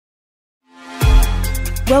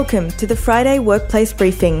Welcome to the Friday Workplace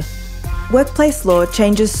Briefing. Workplace law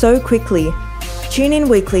changes so quickly. Tune in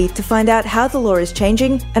weekly to find out how the law is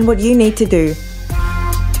changing and what you need to do.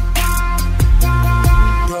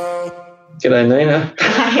 G'day, Nina.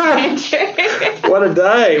 Hi, Andrew. What a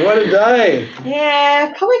day.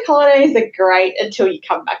 Yeah, public holidays are great until you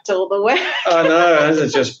come back to all the work. I know,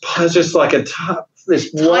 it's just like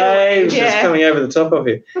this wave just coming over the top of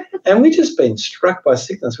you. And we've just been struck by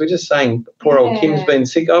sickness. We're just saying, poor old Kim's been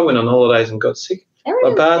sick. I went on holidays and got sick.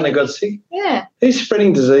 My partner got sick. Yeah. Who's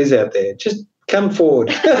spreading disease out there? Just come forward.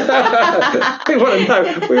 We want to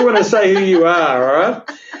know. We want to say who you are, all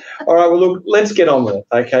right? All right, well, look, let's get on with it,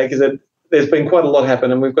 okay, because there's been quite a lot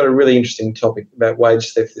happen, and we've got a really interesting topic about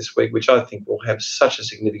wage theft this week, which I think will have such a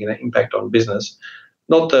significant impact on business.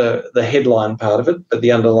 Not the headline part of it, but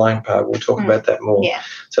the underlying part. We'll talk about that more. Yeah.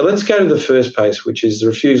 So let's go to the first case, which is the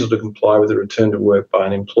refusal to comply with a return to work by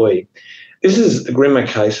an employee. This is the Grimmer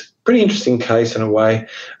case. Pretty interesting case in a way.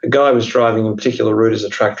 A guy was driving a particular route as a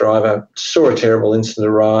truck driver, saw a terrible incident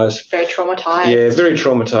arise. Very traumatised. Yeah, very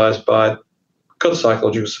traumatised by it. Got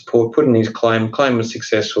psychological support, put in his claim was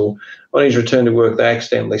successful. On his return to work, they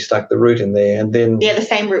accidentally stuck the route in there, and then... Yeah, the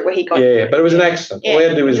same route where he got... Yeah, but it was an accident. Yeah, all he had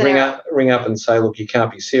to do was ring up and say, look, you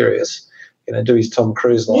can't be serious. Do his Tom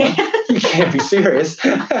Cruise line. Yeah. You can't be serious. So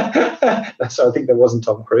I think that wasn't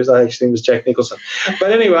Tom Cruise. I actually think it was Jack Nicholson.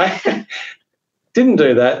 But anyway, didn't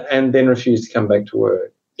do that and then refused to come back to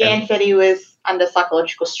work. Yeah, and said he was under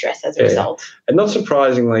psychological stress as a result. And not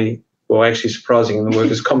surprisingly... Well, actually surprising in the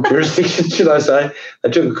workers' comp jurisdiction, should I say, they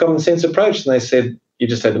took a common sense approach and they said you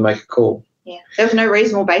just had to make a call. Yeah, there was no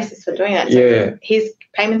reasonable basis for doing that. So his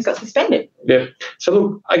payments got suspended. Yeah. So,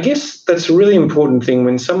 look, I guess that's a really important thing.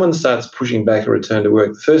 When someone starts pushing back a return to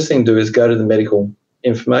work, the first thing to do is go to the medical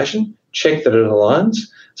information, check that it aligns,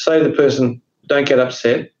 say to the person, don't get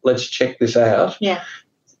upset, let's check this out. Yeah.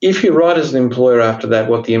 If you're right as an employer after that,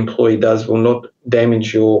 what the employee does will not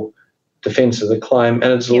damage your defence of the claim,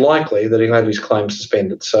 and it's likely that he'll have his claim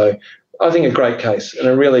suspended. So I think a great case and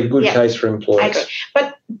a really good case for employers. I agree.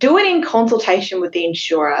 But do it in consultation with the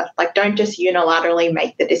insurer. Like, don't just unilaterally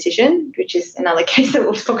make the decision, which is another case that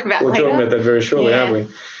we'll talk about later. We'll talk about that very shortly, aren't we?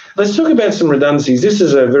 Let's talk about some redundancies. This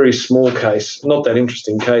is a very small case, not that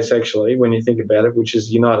interesting case actually when you think about it, which is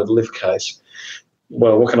the United Lift case.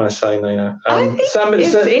 Well, what can I say, Nina? I think it's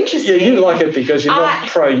interesting. Yeah, you like it because you're not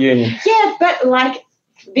pro-union. Yeah, but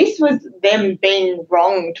this was them being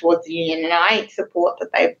wrong towards the union, and I support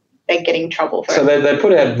that they're getting trouble for it. So they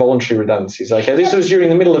put out voluntary redundancies, okay? This was during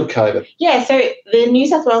the middle of COVID. Yeah, so the New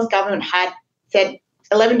South Wales government had said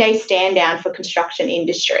 11-day stand down for construction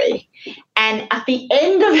industry. And at the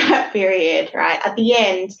end of that period, right, at the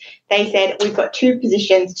end, they said we've got 2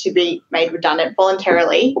 positions to be made redundant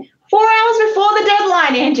voluntarily. 4 hours before the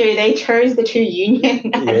deadline, Andrew, they chose the 2 union.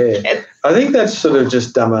 Yeah, I think that's sort of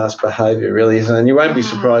just dumbass behaviour, really, isn't it? And you won't be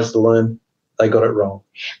surprised to learn they got it wrong.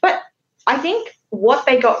 But I think what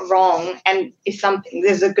they got wrong, and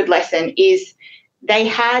there's a good lesson, is they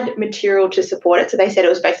had material to support it. So they said it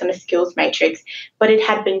was based on a skills matrix, but it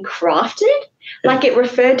had been crafted. Like it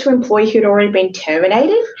referred to employee who'd already been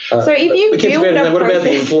terminated. So if you build what about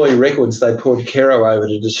the employee records they poured Kero over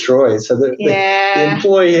to destroy? So the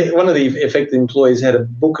employee, one of the affected employees had a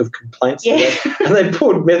book of complaints to that, and they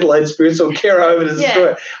poured methylated spirits or Kero over to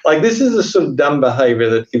destroy it. Like, this is the sort of dumb behaviour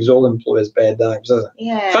that gives all employers bad names, doesn't it?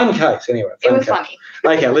 Yeah. Fun case, anyway. It was funny.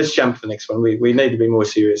 Okay, let's jump to the next one. We need to be more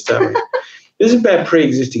serious, don't we? This is about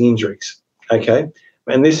pre-existing injuries, okay?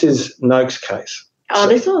 And this is Noakes' case. Oh,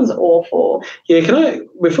 this one's awful. Yeah,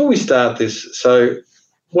 before we start this, so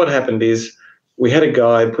what happened is we had a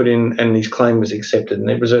guy put in and his claim was accepted, and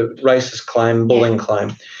it was a racist claim, bullying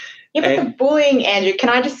claim. Yeah, but the bullying, Andrew, can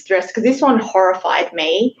I just stress, because this one horrified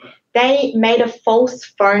me, they made a false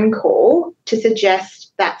phone call to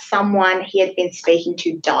suggest that someone he had been speaking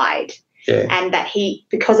to died. Yeah. And that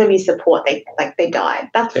because of his support, they died.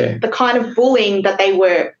 That's the kind of bullying that they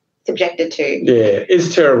were subjected to. Yeah,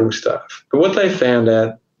 it's terrible stuff. But what they found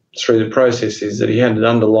out through the process is that he had an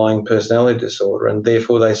underlying personality disorder, and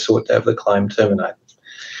therefore they sought to have the claim terminated.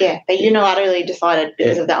 Yeah, they unilaterally decided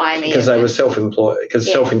because of the IME. Because they were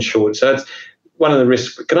self-insured. So it's one of the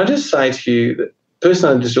risks. Can I just say to you that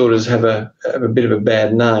personality disorders have a bit of a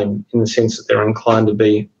bad name in the sense that they're inclined to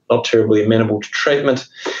be not terribly amenable to treatment.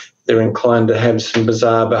 They're inclined to have some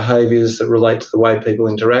bizarre behaviours that relate to the way people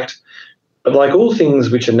interact. But like all things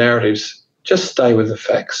which are narratives, just stay with the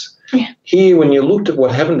facts. Yeah. Here, when you looked at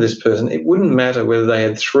what happened to this person, it wouldn't matter whether they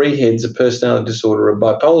had 3 heads, a personality disorder or a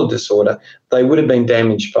bipolar disorder, they would have been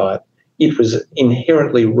damaged by it. it was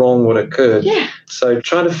inherently wrong what occurred. Yeah. So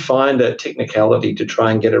trying to find a technicality to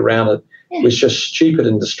try and get around it was just stupid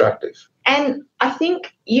and destructive. And I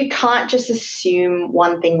think you can't just assume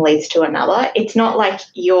one thing leads to another. It's not like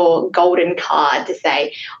your golden card to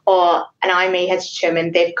say, an IME has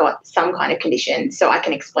determined they've got some kind of condition, so I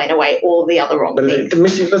can explain away all the other wrong things.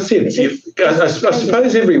 That's it. I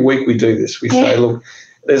suppose every week we do this. We say, look,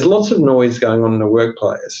 there's lots of noise going on in the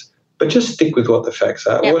workplace, but just stick with what the facts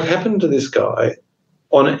are. Yep. What happened to this guy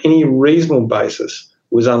on any reasonable basis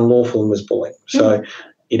was unlawful and was bullying. So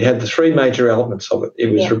it had the three major elements of it.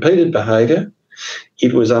 It was repeated behaviour,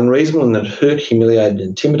 it was unreasonable and it hurt, humiliated,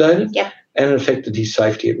 intimidated, and it affected his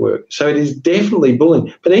safety at work. So it is definitely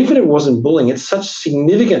bullying. But even if it wasn't bullying, it's such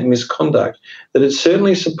significant misconduct that it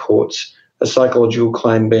certainly supports a psychological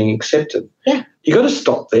claim being accepted. Yeah. You've got to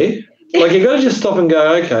stop there. Like, you've got to just stop and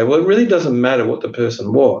go, okay, well, it really doesn't matter what the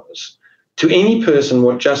person was. To any person,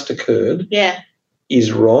 what just occurred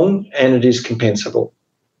is wrong and it is compensable.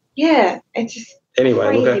 Yeah, it's just anyway,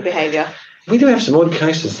 crazy behaviour. We do have some odd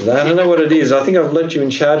cases today. I don't know what it is. I think I've let you in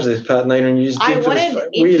charge of this part, Nina, and you just did. I wanted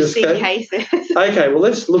interesting cases. Okay, well,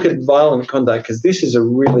 let's look at violent conduct because this is a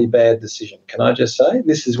really bad decision. Can I just say?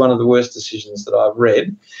 This is one of the worst decisions that I've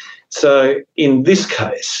read. So in this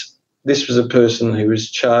case, this was a person who was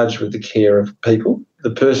charged with the care of people. The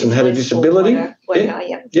person had a disability. And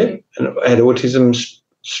had autism,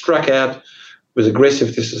 struck out, was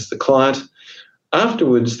aggressive. This is the client.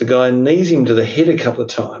 Afterwards, the guy knees him to the head a couple of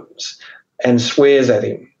times and swears at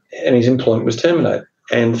him, and his employment was terminated.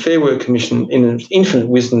 And Fair Work Commission, in infinite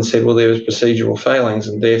wisdom, said, well, there was procedural failings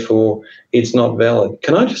and therefore it's not valid.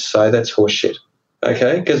 Can I just say that's horseshit,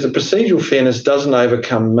 okay? Because the procedural fairness doesn't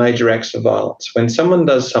overcome major acts of violence. When someone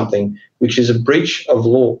does something which is a breach of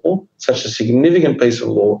law, such a significant piece of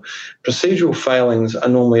law, procedural failings are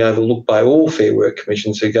normally overlooked by all Fair Work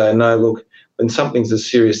Commissions who go, no, look, when something's as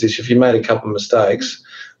serious as this, if you made a couple of mistakes,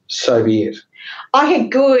 so be it. Okay,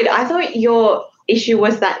 good. I thought your issue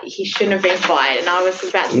was that he shouldn't have been fired, and I was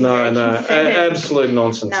about to No, absolute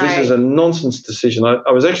nonsense. No. This is a nonsense decision.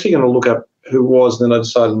 I was actually going to look up who was, and then I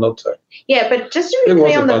decided not to. Yeah, but just to be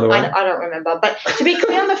clear on I don't remember, but to be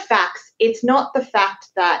clear on the facts, it's not the fact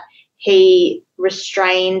that he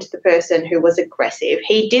restrained the person who was aggressive.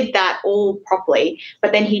 He did that all properly,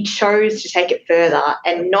 but then he chose to take it further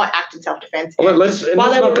and not act in self-defence. Well,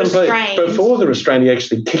 before the restraint, he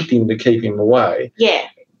actually kicked him to keep him away. Yeah.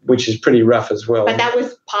 Which is pretty rough as well. But that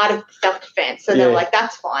was part of self-defence, so they're like,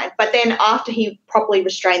 that's fine. But then after he properly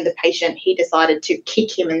restrained the patient, he decided to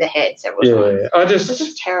kick him in the head several times. This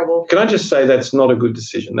is terrible. Can I just say that's not a good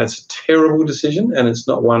decision? That's a terrible decision, and it's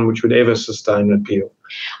not one which would ever sustain an appeal.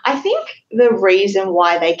 I think the reason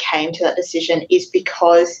why they came to that decision is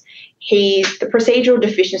because the procedural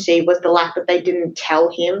deficiency was the lack that they didn't tell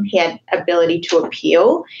him he had ability to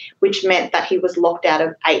appeal, which meant that he was locked out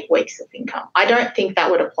of 8 weeks of income. I don't think that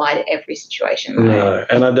would apply to every situation. Though. No,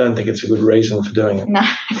 and I don't think it's a good reason for doing it. No,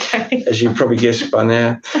 I don't. As you probably guessed by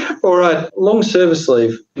now. All right, long service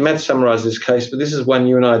leave. Matt summarised this case, but this is one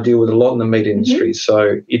you and I deal with a lot in the meat industry,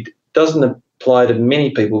 so it doesn't apply to many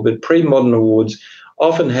people, but pre-modern awards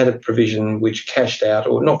often had a provision which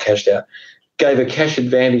gave a cash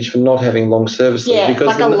advantage for not having long service leave. Yeah,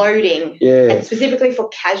 like a loading. Yeah. And specifically for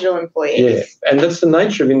casual employees. Yeah, and that's the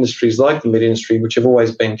nature of industries like the meat industry, which have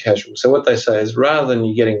always been casual. So what they say is rather than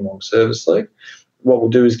you getting long service leave, what we'll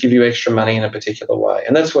do is give you extra money in a particular way.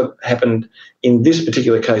 And that's what happened in this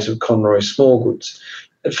particular case of Conroy Small Goods.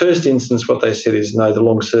 At first instance, what they said is, no, the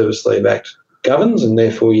Long Service Leave Act governs and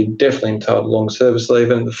therefore you're definitely entitled to long service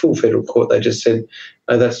leave. And the full federal court, they just said,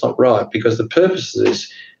 no, that's not right, because the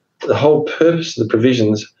whole purpose of the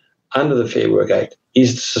provisions under the Fair Work Act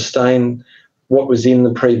is to sustain what was in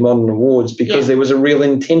the pre-modern awards, because there was a real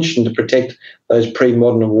intention to protect those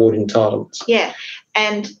pre-modern award entitlements. Yeah,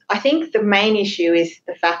 and I think the main issue is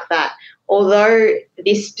the fact that although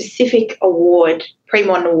this specific award,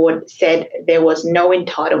 pre-modern award, said there was no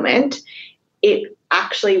entitlement, it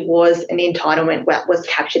actually was an entitlement that was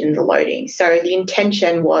captured in the loading. So the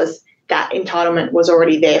intention was that entitlement was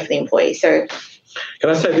already there for the employee. So can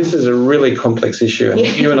I say this is a really complex issue, and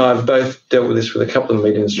you and I have both dealt with this with a couple of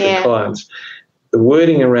meat industry clients. The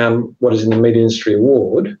wording around what is in the meat industry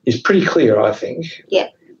award is pretty clear, I think,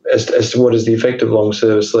 as to what is the effect of long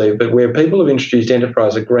service leave. But where people have introduced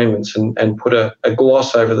enterprise agreements and put a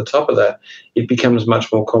gloss over the top of that, it becomes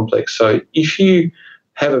much more complex. So if you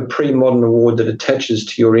have a pre-modern award that attaches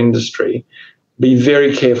to your industry, be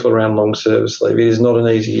very careful around long service leave. It is not an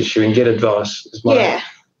easy issue, and get advice.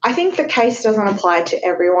 I think the case doesn't apply to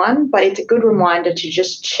everyone, but it's a good reminder to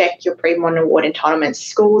just check your pre-modern award entitlements.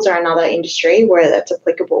 Schools are another industry where that's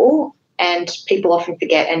applicable, and people often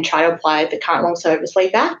forget and try to apply the current Long Service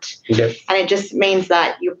Leave Act. Yep. And it just means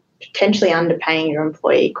that you're potentially underpaying your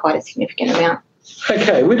employee quite a significant amount.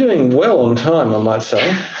 Okay, we're doing well on time, I might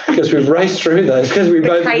say, because we've raced through those, because we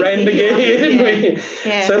both ran together, didn't we?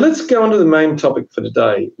 Yeah. So let's go on to the main topic for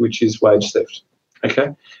today, which is wage theft. Okay.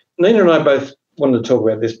 Nina and I both wanted to talk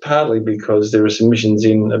about this partly because there are submissions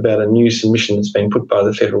in about a new submission that's been put by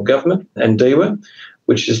the federal government and DEWA,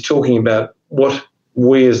 which is talking about what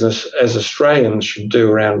we as Australians should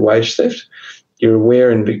do around wage theft. You're aware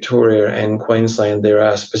in Victoria and Queensland there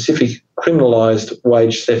are specific criminalised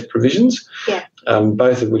wage theft provisions,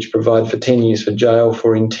 both of which provide for 10 years for jail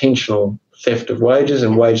for intentional theft of wages,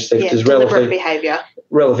 and wage theft is relatively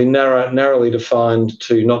narrowly defined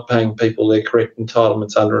to not paying people their correct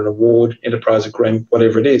entitlements under an award, enterprise agreement,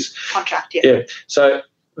 whatever it is. Contract, Yeah. So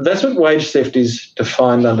that's what wage theft is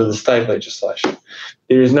defined under the state legislation.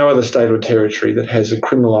 There is no other state or territory that has a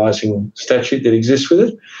criminalising statute that exists with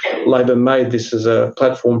it. Labor made this as a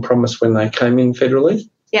platform promise when they came in federally.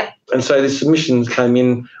 Yep. And so the submissions came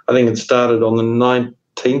in, I think it started on the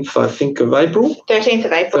 19th, of April. 13th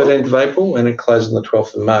of April. 13th of April, and it closed on the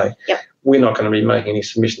 12th of May. Yep. We're not going to be making any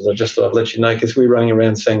submissions. I just thought I'd let you know because we're running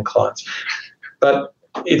around seeing clients. But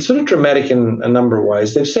it's sort of dramatic in a number of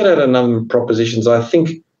ways. They've set out a number of propositions. I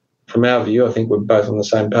think, from our view, I think we're both on the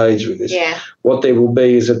same page with this. Yeah. What there will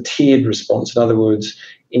be is a tiered response. In other words,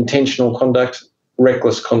 intentional conduct,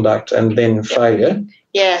 reckless conduct, and then failure.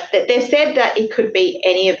 Yeah, they've said that it could be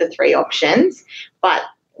any of the three options, but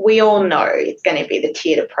we all know it's going to be the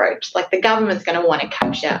tiered approach. Like, the government's going to want to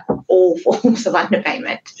capture all forms of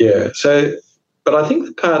underpayment. Yeah, but I think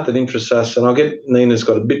the part that interests us, and I'll get Nina's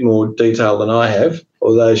got a bit more detail than I have,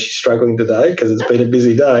 although she's struggling today because it's been a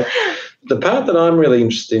busy day. The part that I'm really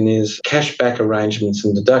interested in is cashback arrangements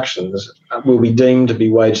and deductions will be deemed to be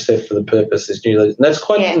wage theft for the purpose of this new legislation. That's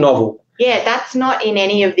quite novel. Yeah, that's not in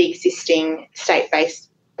any of the existing state-based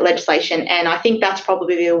legislation, and I think that's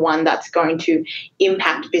probably the one that's going to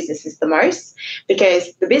impact businesses the most,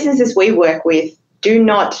 because the businesses we work with do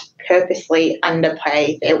not purposely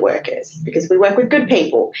underpay their workers, because we work with good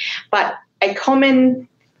people. But a common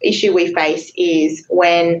issue we face is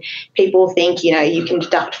when people think, you can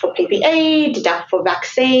deduct for PPE, deduct for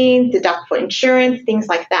vaccines, deduct for insurance, things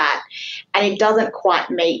like that, and it doesn't quite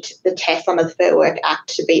meet the test under the Fair Work Act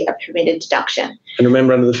to be a permitted deduction. And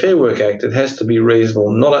remember, under the Fair Work Act, it has to be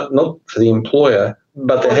reasonable, not for the employer,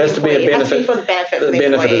 but there has to be a benefit for the benefit of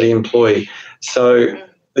the employee. So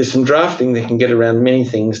there's some drafting that can get around many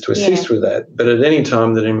things to assist with that, but at any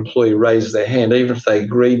time that an employee raises their hand, even if they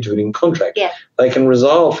agreed to it in contract, they can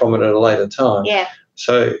resile from it at a later time. Yeah.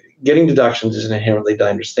 So getting deductions is an inherently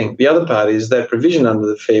dangerous thing. The other part is that provision under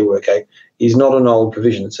the Fair Work Act is not an old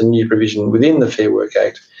provision. It's a new provision within the Fair Work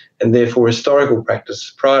Act, and therefore historical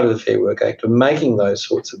practice prior to the Fair Work Act of making those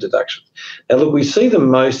sorts of deductions. Now, look, we see them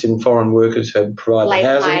most in foreign workers who have provided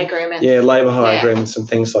housing. Labour hire agreements. Yeah, labour hire agreements and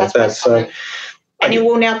things like that. So. And it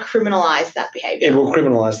will now criminalise that behaviour. It will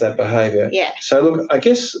criminalise that behaviour. Yeah. So, look, I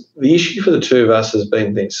guess the issue for the two of us has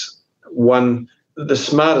been this. One, the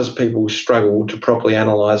smartest people struggle to properly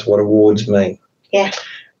analyse what awards mean. Yeah,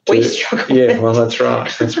 we struggle. Yeah, well, that's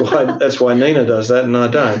right. That's why Nina does that and I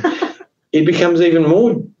don't. It becomes even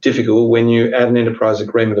more difficult when you add an enterprise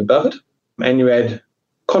agreement above it and you add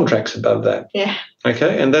contracts above that. Yeah.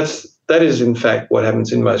 Okay, and that is, in fact, what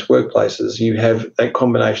happens in most workplaces. You have that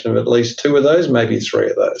combination of at least two of those, maybe three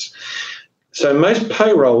of those. So most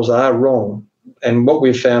payrolls are wrong, and what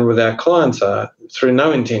we've found with our clients are, through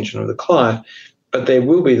no intention of the client, but there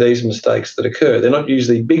will be these mistakes that occur. They're not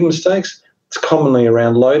usually big mistakes. It's commonly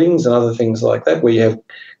around loadings and other things like that, where you have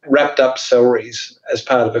wrapped up salaries as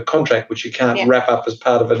part of a contract, which you can't wrap up as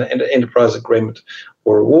part of an enterprise agreement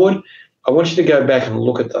or award. I want you to go back and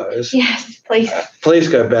look at those. Yes, please. Please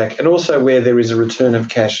go back. And also where there is a return of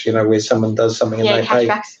cash, where someone does something and they pay.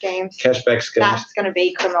 Cashback schemes. Cashback schemes. That's going to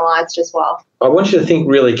be criminalised as well. I want you to think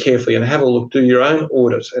really carefully and have a look, do your own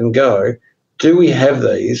audit and go, do we have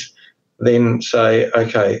these? Then say,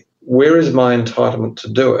 okay, where is my entitlement to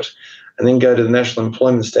do it? And then go to the National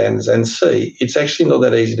Employment Standards and see it's actually not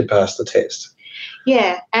that easy to pass the test.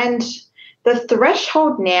 Yeah, and the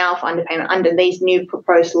threshold now for underpayment under these new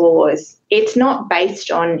proposed laws, it's not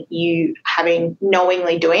based on you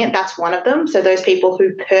knowingly doing it. That's one of them. So those people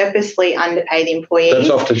who purposely underpay the employees. That's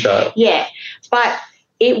off to jail. Yeah, but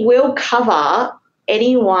it will cover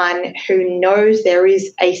anyone who knows there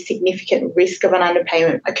is a significant risk of an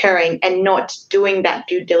underpayment occurring and not doing that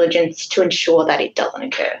due diligence to ensure that it doesn't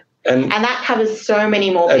occur. And that covers so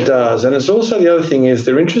many more people. It does. And it's also the other thing is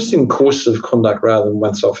they're interested in courses of conduct rather than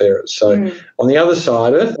once-off errors. So on the other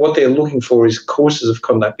side of it, what they're looking for is courses of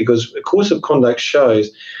conduct, because a course of conduct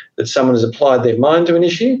shows that someone has applied their mind to an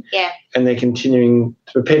issue and they're continuing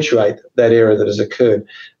to perpetuate that error that has occurred.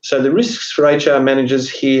 So the risks for HR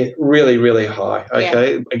managers here really, really high.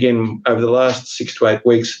 Okay. Yeah. Again, over the last 6 to 8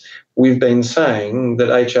 weeks, we've been saying that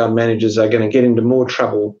HR managers are going to get into more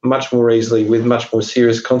trouble much more easily with much more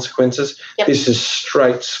serious consequences. Yep. This is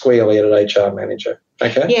straight squarely at an HR manager.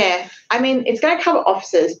 Okay. Yeah. I mean, it's going to cover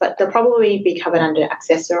officers, but they'll probably be covered under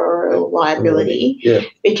accessorial liability. Yeah.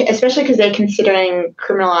 Especially because they're considering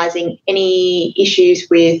criminalising any issues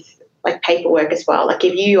with like paperwork as well. Like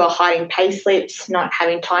if you are hiding pay slips, not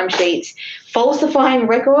having timesheets, falsifying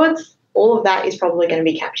records, all of that is probably going to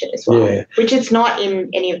be captured as well, which it's not in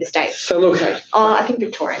any of the states. So look, I think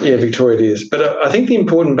Victoria. Yeah, Victoria it is. But I think the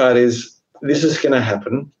important part is this is going to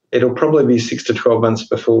happen. It'll probably be 6 to 12 months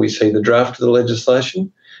before we see the draft of the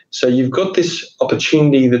legislation. So you've got this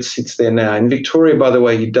opportunity that sits there now. In Victoria, by the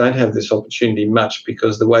way, you don't have this opportunity much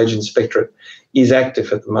because the Wage Inspectorate is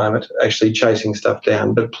active at the moment, actually chasing stuff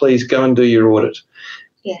down. But please go and do your audit.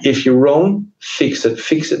 Yeah. If you're wrong, fix it.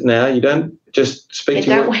 Fix it now. You don't just speak to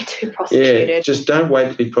don't wait to be prosecuted. Yeah, just don't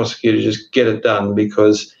wait to be prosecuted. Just get it done,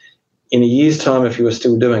 because in a year's time, if you are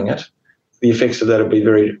still doing it, the effects of that will be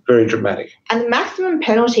very, very dramatic. And the maximum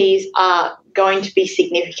penalties are going to be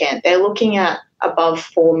significant. They're looking at above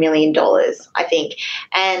 $4 million, I think.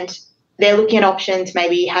 And they're looking at options,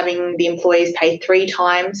 maybe having the employees pay 3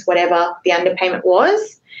 times whatever the underpayment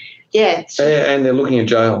was. Yeah. And they're looking at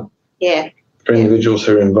jail. Yeah. For individuals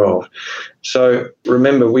who are involved. So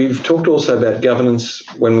remember, we've talked also about governance.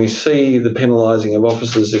 When we see the penalising of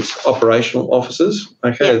officers, it's operational officers.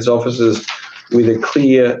 Okay, It's officers with a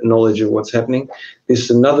clear knowledge of what's happening. This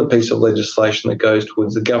is another piece of legislation that goes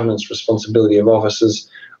towards the governance responsibility of officers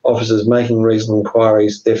making reasonable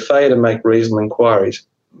inquiries. Their failure to make reasonable inquiries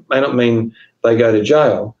may not mean they go to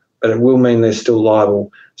jail, but it will mean they're still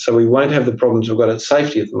liable. So we won't have the problems we've got at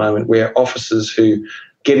safety at the moment, where officers who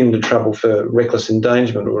get into trouble for reckless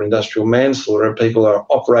endangerment or industrial manslaughter, people are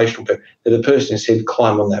operational, that a person has said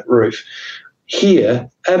climb on that roof. Here,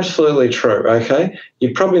 absolutely true, okay?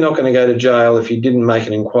 You're probably not going to go to jail if you didn't make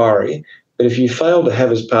an inquiry, but if you fail to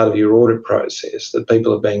have as part of your audit process that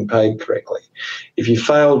people are being paid correctly, if you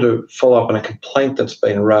fail to follow up on a complaint that's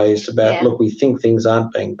been raised about, look, we think things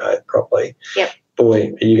aren't being paid properly,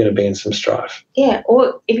 boy, are you going to be in some strife. Yeah,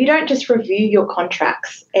 or if you don't just review your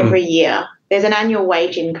contracts every year, there's an annual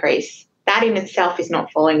wage increase. That in itself is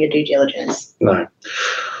not following your due diligence. No.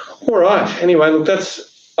 All right. Anyway, look,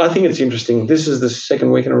 I think it's interesting. This is the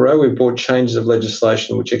second week in a row we've brought changes of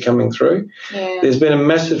legislation which are coming through. Yeah. There's been a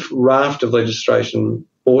massive raft of legislation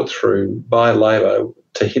brought through by Labor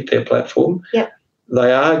to hit their platform. Yep.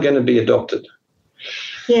 They are going to be adopted.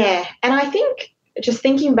 Yeah. And I think just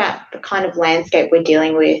thinking about the kind of landscape we're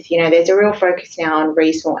dealing with, there's a real focus now on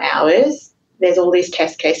reasonable hours. There's all this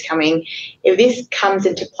test case coming. If this comes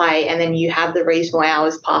into play and then you have the reasonable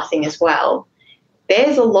hours passing as well,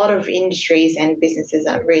 there's a lot of industries and businesses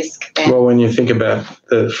at risk. Well, when you think about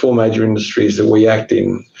the 4 major industries that we act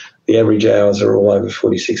in, the average hours are all over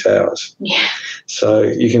 46 hours. Yeah. So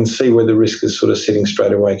you can see where the risk is sort of sitting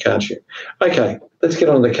straight away, can't you? Okay, let's get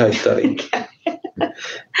on to the case study. Okay.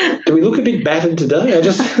 Do we look a bit battered today?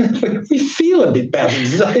 We feel a bit battered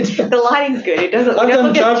today. The lighting's good. It doesn't.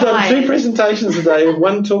 I've done 2 presentations today and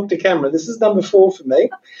 1 talk to camera. This is number 4 for me.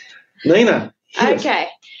 Nina. Okay.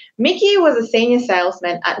 Mickey was a senior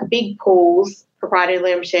salesman at Big Pools Proprietary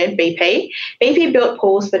Limited, BP. BP built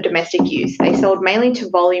pools for domestic use. They sold mainly to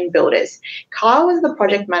volume builders. Kyle was the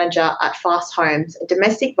project manager at Fast Homes, a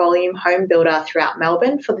domestic volume home builder throughout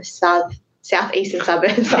Melbourne for the southeastern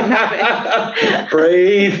suburbs in Melbourne.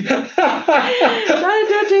 Breathe. Don't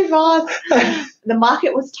do it too fast. The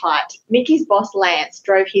market was tight. Mickey's boss, Lance,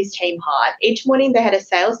 drove his team hard. Each morning they had a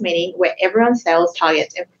sales meeting where everyone's sales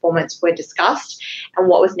targets and performance were discussed and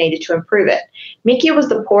what was needed to improve it. Mickey was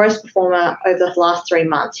the poorest performer over the last 3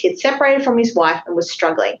 months. He had separated from his wife and was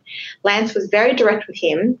struggling. Lance was very direct with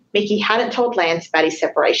him. Mickey hadn't told Lance about his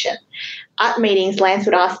separation. At meetings, Lance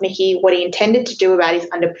would ask Mickey what he intended to do about his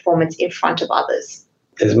underperformance in front of others.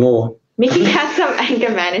 There's more. Mickey had some anger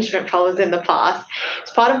management problems in the past.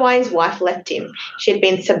 It's part of why his wife left him. She had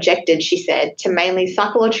been subjected, she said, to mainly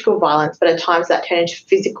psychological violence, but at times that turned into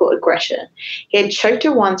physical aggression. He had choked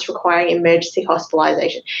her once, requiring emergency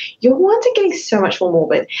hospitalisation. Your ones are getting so much more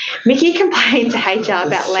morbid. Mickey complained to HR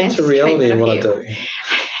about Lance's treatment of him.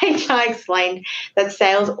 HR explained that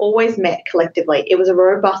sales always met collectively. It was a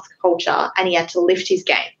robust culture and he had to lift his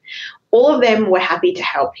game. All of them were happy to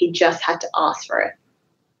help. He just had to ask for it.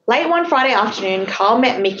 Late one Friday afternoon, Carl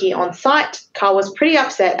met Mickey on site. Carl was pretty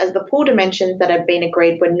upset as the pool dimensions that had been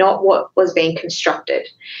agreed were not what was being constructed.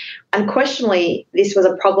 Unquestionably, this was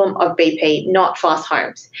a problem of BP, not Fast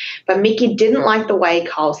Homes. But Mickey didn't like the way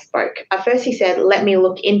Carl spoke. At first he said, "Let me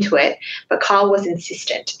look into it," but Carl was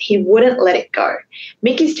insistent. He wouldn't let it go.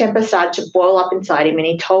 Mickey's temper started to boil up inside him and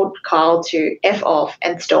he told Carl to F off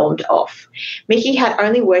and stormed off. Mickey had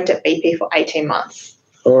only worked at BP for 18 months.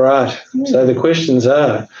 All right. So the questions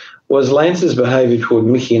are, was Lance's behaviour toward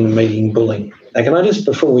Mickey in the meeting bullying? Now, can I just,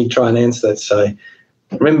 before we try and answer that, say,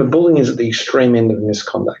 remember, bullying is at the extreme end of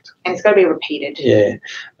misconduct. And it's got to be repeated. Yeah.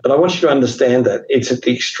 But I want you to understand that it's at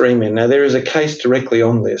the extreme end. Now, there is a case directly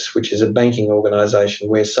on this, which is a banking organisation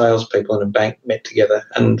where salespeople in a bank met together.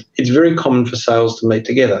 And it's very common for sales to meet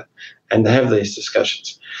together and to have these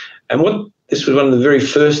discussions. And this was one of the very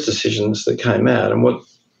first decisions that came out. And what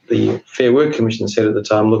the Fair Work Commission said at the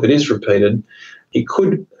time, look, it is repeated. It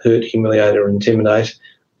could hurt, humiliate or intimidate,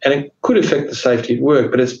 and it could affect the safety at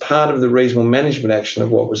work, but it's part of the reasonable management action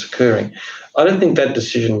of what was occurring. I don't think that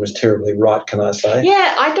decision was terribly right, can I say?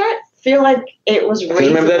 Yeah, I don't feel like it was reasonable.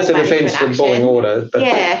 Remember, that's a defence of bullying order. But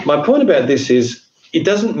yeah. My point about this is it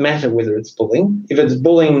doesn't matter whether it's bullying. If it's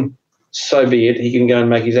bullying, so be it. He can go and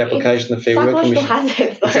make his application to the Fair Work Commission.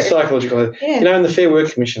 It's a psychological hazard. Yeah. You know, in the Fair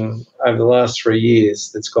Work Commission over the last 3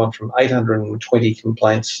 years, that's gone from 820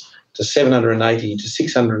 complaints to 780 to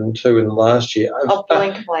 602 in the last year. Of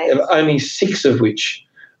bullying complaints. Only 6 of which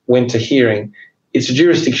went to hearing. It's a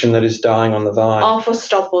jurisdiction that is dying on the vine. Oh, for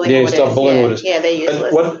stop bullying orders. Stop bullying orders. Yeah, they're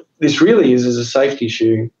useless. What this really is a safety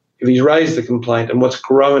issue. If he's raised the complaint, and what's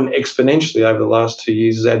grown exponentially over the last 2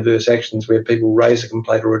 years is adverse actions where people raise a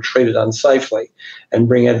complaint or are treated unsafely and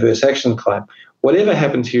bring adverse action claim. Whatever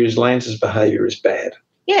happens here is Lance's behaviour is bad.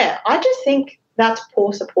 Yeah, I just think that's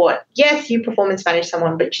poor support. Yes, you performance manage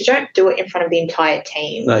someone, but you don't do it in front of the entire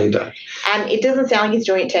team. No, you don't. And it doesn't sound like he's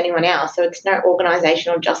doing it to anyone else, so it's no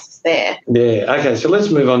organisational justice there. Yeah, okay, so let's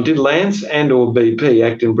move on. Did Lance and or BP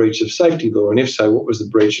act in breach of safety law? And if so, what was the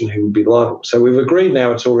breach and who would be liable? So we've agreed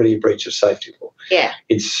now it's already a breach of safety law. Yeah.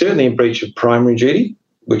 It's certainly a breach of primary duty,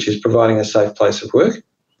 which is providing a safe place of work.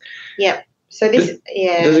 Yep. So this,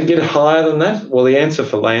 yeah. Does it get higher than that? Well, the answer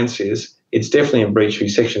for Lance is it's definitely a breach of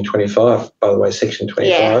Section 25, by the way, Section 25.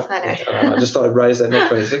 Yeah, I know. I just thought I'd raise that, not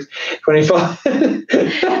 26. 25.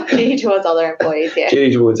 Duty towards other employees, yeah.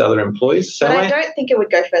 Duty towards other employees. So but I don't think it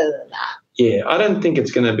would go further than that. Yeah, I don't think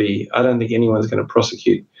anyone's going to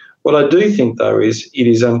prosecute. What I do think, though, is it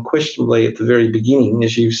is unquestionably at the very beginning,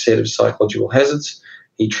 as you've said, of psychological hazards.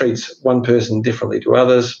 He treats one person differently to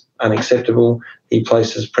others, unacceptable. He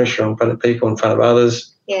places pressure on front of people, in front of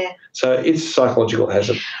others. Yeah. So it's psychological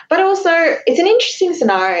hazard. But also, it's an interesting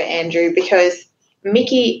scenario, Andrew, because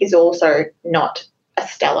Mickey is also not a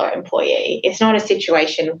stellar employee. It's not a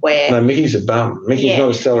situation where... No, Mickey's a bum. Mickey's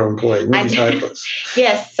not a stellar employee. Mickey's hopeless.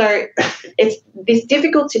 Yes, so it's this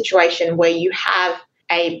difficult situation where you have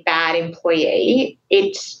a bad employee.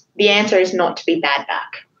 The answer is not to be bad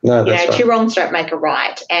back. No, that's right. 2 wrongs don't make a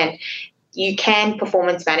right, and you can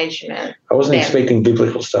performance management. I wasn't expecting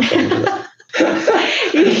biblical stuff.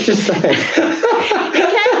 Just saying.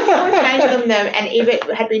 You can change them, and if it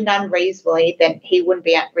had been done reasonably, then he wouldn't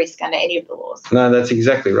be at risk under any of the laws. No, that's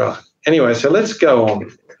exactly right. Anyway, so let's go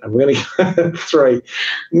on. And we're going to go 3.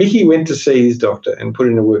 Mickey went to see his doctor and put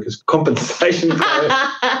in a workers' compensation claim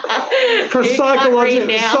for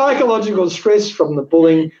psychological stress from the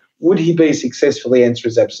bullying. Would he be successful? The answer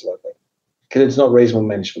is absolutely, because it's not reasonable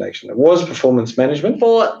management action. It was performance management.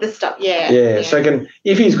 For the stuff, yeah. Yeah. So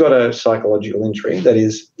if he's got a psychological injury, that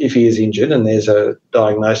is, if he is injured and there's a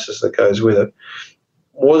diagnosis that goes with it,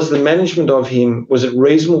 was the management of him, was it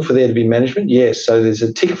reasonable for there to be management? Yes. So there's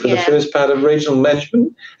a tick for the first part of regional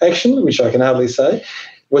management action, which I can hardly say.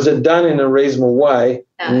 Was it done in a reasonable way?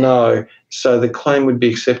 No. So the claim would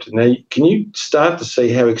be accepted. Now, can you start to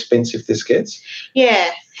see how expensive this gets?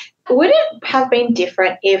 Yeah. Would it have been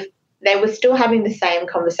different if they were still having the same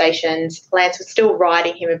conversations, Lance was still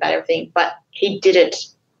writing him about everything, but he did it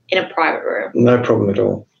in a private room? No problem at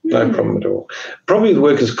all. No problem at all. Probably the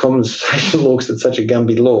workers' compensation law is such a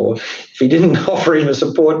Gumby law. If he didn't offer him a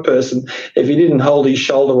support person, if he didn't hold his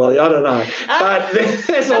shoulder while I don't know. But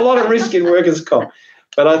there's a lot of risk in workers' comp.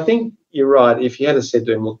 But I think you're right. If you had said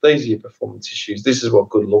to him, look, these are your performance issues, this is what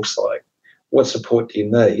good looks like, what support do you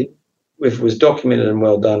need? If it was documented and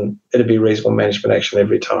well done, it'd be reasonable management action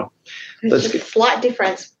every time. It's just a slight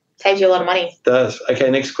difference. Saves you a lot of money. It does.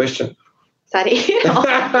 Okay, next question. Sadie.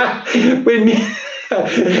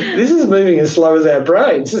 This is moving as slow as our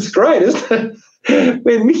brains. It's great, isn't it?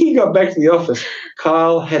 When Mickey got back to the office,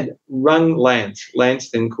 Kyle had rung Lance. Lance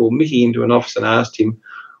then called Mickey into an office and asked him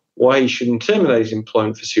why he shouldn't terminate his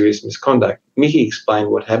employment for serious misconduct. Mickey explained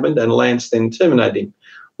what happened and Lance then terminated him.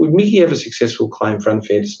 Would Mickey have a successful claim for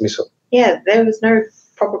unfair dismissal? Yeah, there was no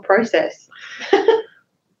proper process.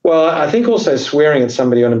 Well, I think also swearing at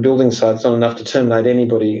somebody on a building site is not enough to terminate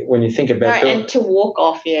anybody when you think about and to walk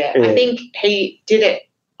off, yeah. I think he did it.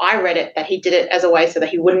 I read it that he did it as a way so that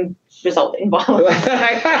he wouldn't result in violence.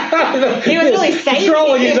 He was really saving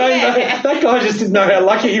him. That guy just didn't know how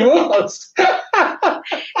lucky he was. No,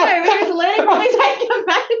 he was learning from his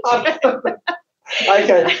manager.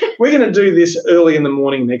 Okay, we're going to do this early in the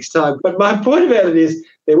morning next time. But my point about it is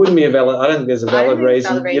there wouldn't be a valid. I don't think there's a valid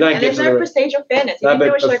reason. You don't get there's no procedural fairness. No,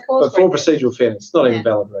 but for procedural fairness, it's not even a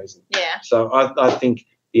valid reason. Yeah. So I think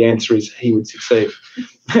the answer is he would succeed.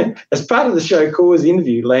 As part of the show Cause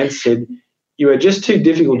interview, Lance said, "You are just too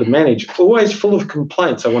difficult to manage. Always full of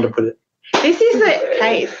complaints." I want to put it. This is the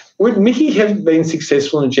case. Would Mickey have been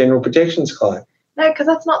successful in a general protections claim? No, because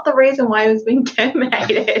that's not the reason why he was being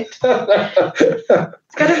terminated. It's got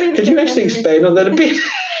to be. Could you actually expand on that a bit?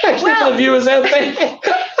 Actually, for the viewers out there.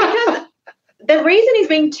 Because the reason he's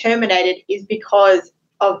being terminated is because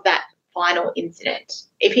of that final incident.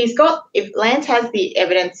 If Lance has the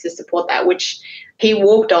evidence to support that, which he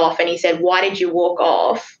walked off and he said, "Why did you walk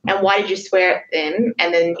off? And why did you swear at them?"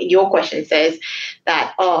 And then your question says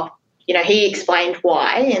that, he explained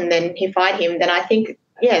why, and then he fired him. Then I think.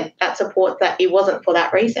 Yeah, that supports that it wasn't for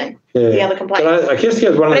that reason. Yeah. The other complaint. I guess it's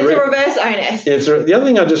a reverse onus. Yeah, the other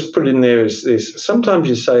thing I just put in there is this. Sometimes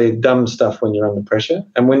you say dumb stuff when you're under pressure,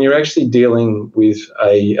 and when you're actually dealing with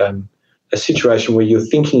a situation where you're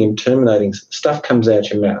thinking of terminating, stuff comes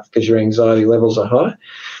out your mouth because your anxiety levels are high.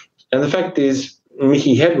 And the fact is,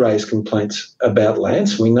 Mickey had raised complaints about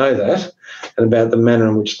Lance, we know that, and about the manner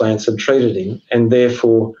in which Lance had treated him, and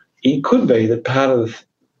therefore it could be that part of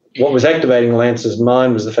what was activating Lance's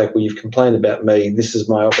mind was the fact, well, you've complained about me, this is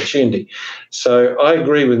my opportunity. So I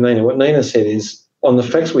agree with Nina. What Nina said is, on the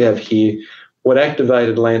facts we have here, what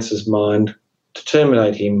activated Lance's mind to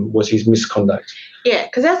terminate him was his misconduct. Yeah,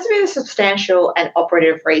 because it has to be a substantial and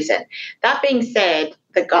operative reason. That being said,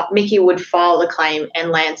 Mickey would file the claim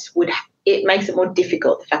and Lance would. It makes it more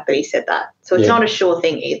difficult, the fact that he said that. So it's not a sure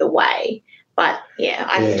thing either way. But,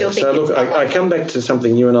 I still think... So, look, I come back to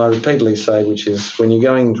something you and I repeatedly say, which is when you're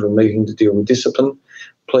going into a meeting to deal with discipline,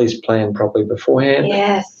 please plan properly beforehand.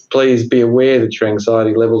 Yes. Please be aware that your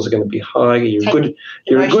anxiety levels are going to be high. You're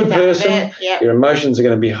a good person. Yep. Your emotions are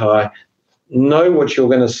going to be high. Know what you're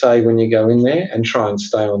going to say when you go in there and try and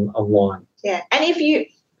stay online. Yeah. And if you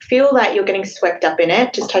feel that you're getting swept up in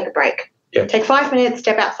it, just take a break. Yep. Take 5 minutes,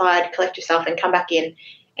 step outside, collect yourself and come back in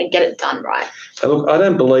and get it done right. So look, I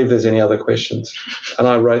don't believe there's any other questions. And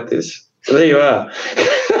I wrote this. So there you are.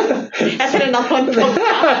 That's been another one.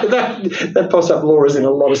 that post-up Laura's in a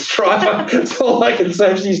lot of strife. That's all I can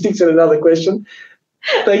say if she sticks in another question.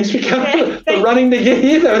 Thanks for coming, for running to get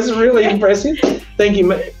here. That was really impressive. Thank you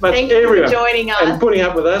much, Thank everyone. You for joining us. And putting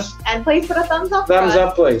up with us. And please put a thumbs up. Thumbs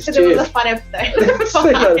up, please. Because it was a fun episode. See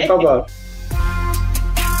you later. Bye-bye.